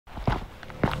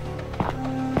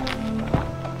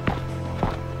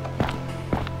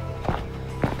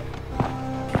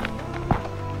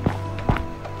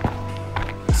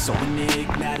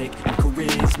enigmatic and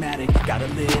charismatic. Gotta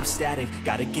live static,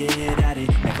 gotta get at it,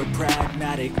 never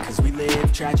pragmatic, cause we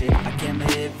live tragic. I can't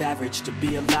live average, to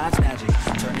be alive's magic.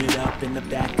 Turn it up in the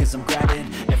back cause I'm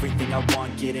grabbing everything I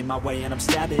want, get in my way and I'm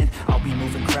stabbing. I'll be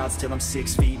moving crowds till I'm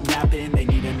 6 feet napping. They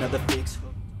need another fix.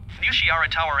 New Shiara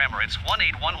Tower Emirates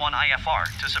 1811 IFR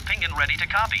to Sepinggan, ready to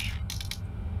copy.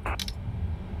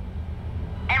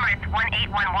 Emirates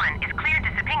 1811 is cleared to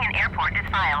Sepinggan Airport as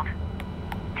filed.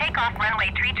 Take off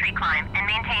runway tree climb and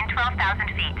maintain 12,000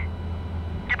 feet.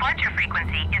 Departure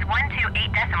frequency is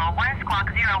 128.1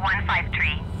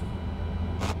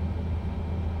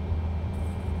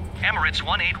 Emirates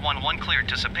 1811 cleared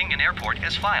to Sepinggan Airport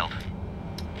as filed.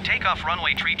 Take off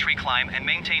runway tree climb and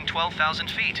maintain 12,000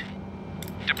 feet.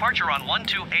 Departure on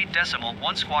 128.1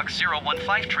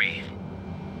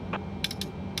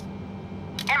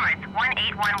 Emirates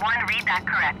 1811, read that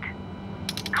correct.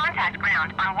 Contact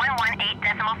ground on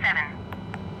 118.7.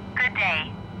 Good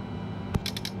day.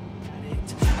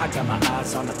 I got my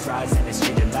eyes on the prize and it's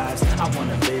changing lives. I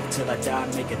wanna live till I die,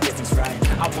 make a difference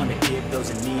right. I wanna give those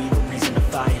in need a reason to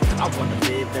fight. I wanna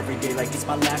live every day like it's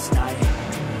my last night.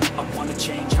 I wanna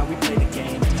change how we play the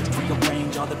game,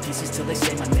 rearrange all the pieces till they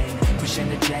say my name. Push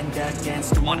an agenda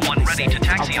against the 1-1 ready to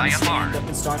taxi IFR. Stand up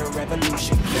and start a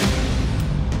revolution.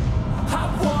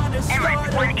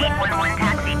 Emirates 1811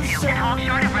 taxi to and hold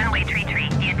short of runway tree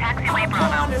via taxiway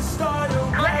Bravo.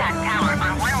 Contact tower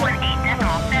on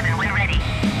 118.7 when ready.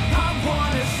 I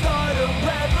wanna start a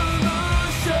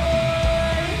revolution.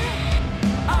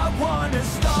 I wanna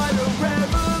start a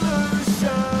revolution.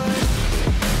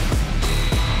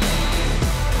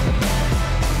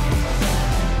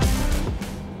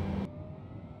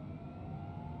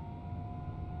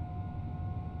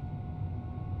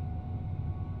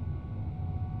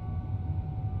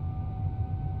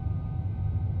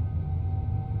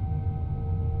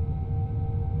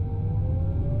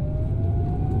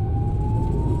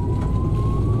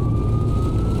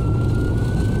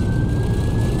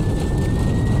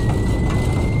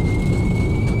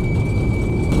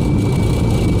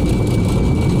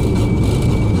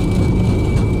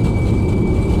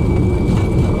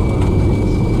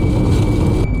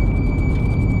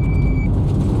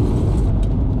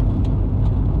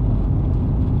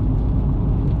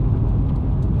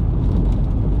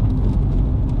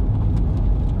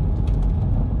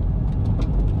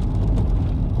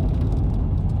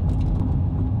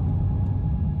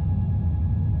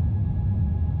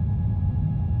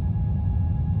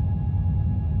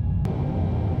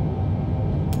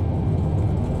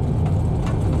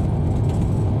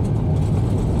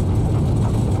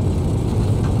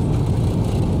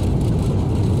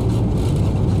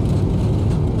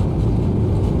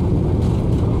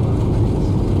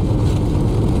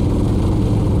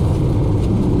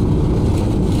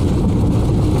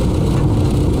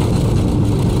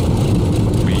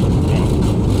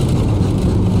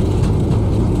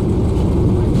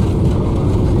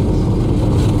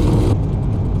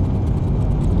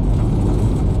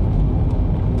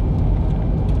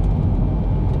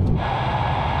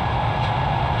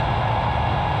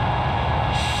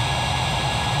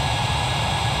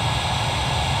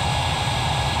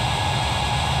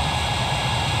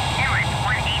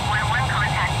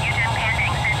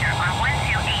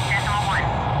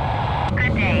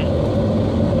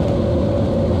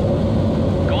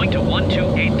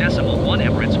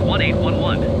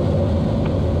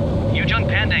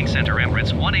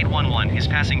 Emirates 1811 is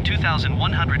passing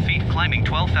 2,100 feet, climbing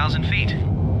 12,000 feet.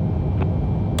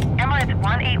 Emirates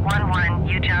 1811,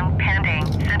 Yujung, Pandang,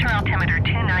 center altimeter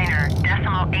 29er,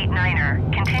 decimal 89er,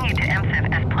 continue to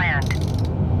MSFS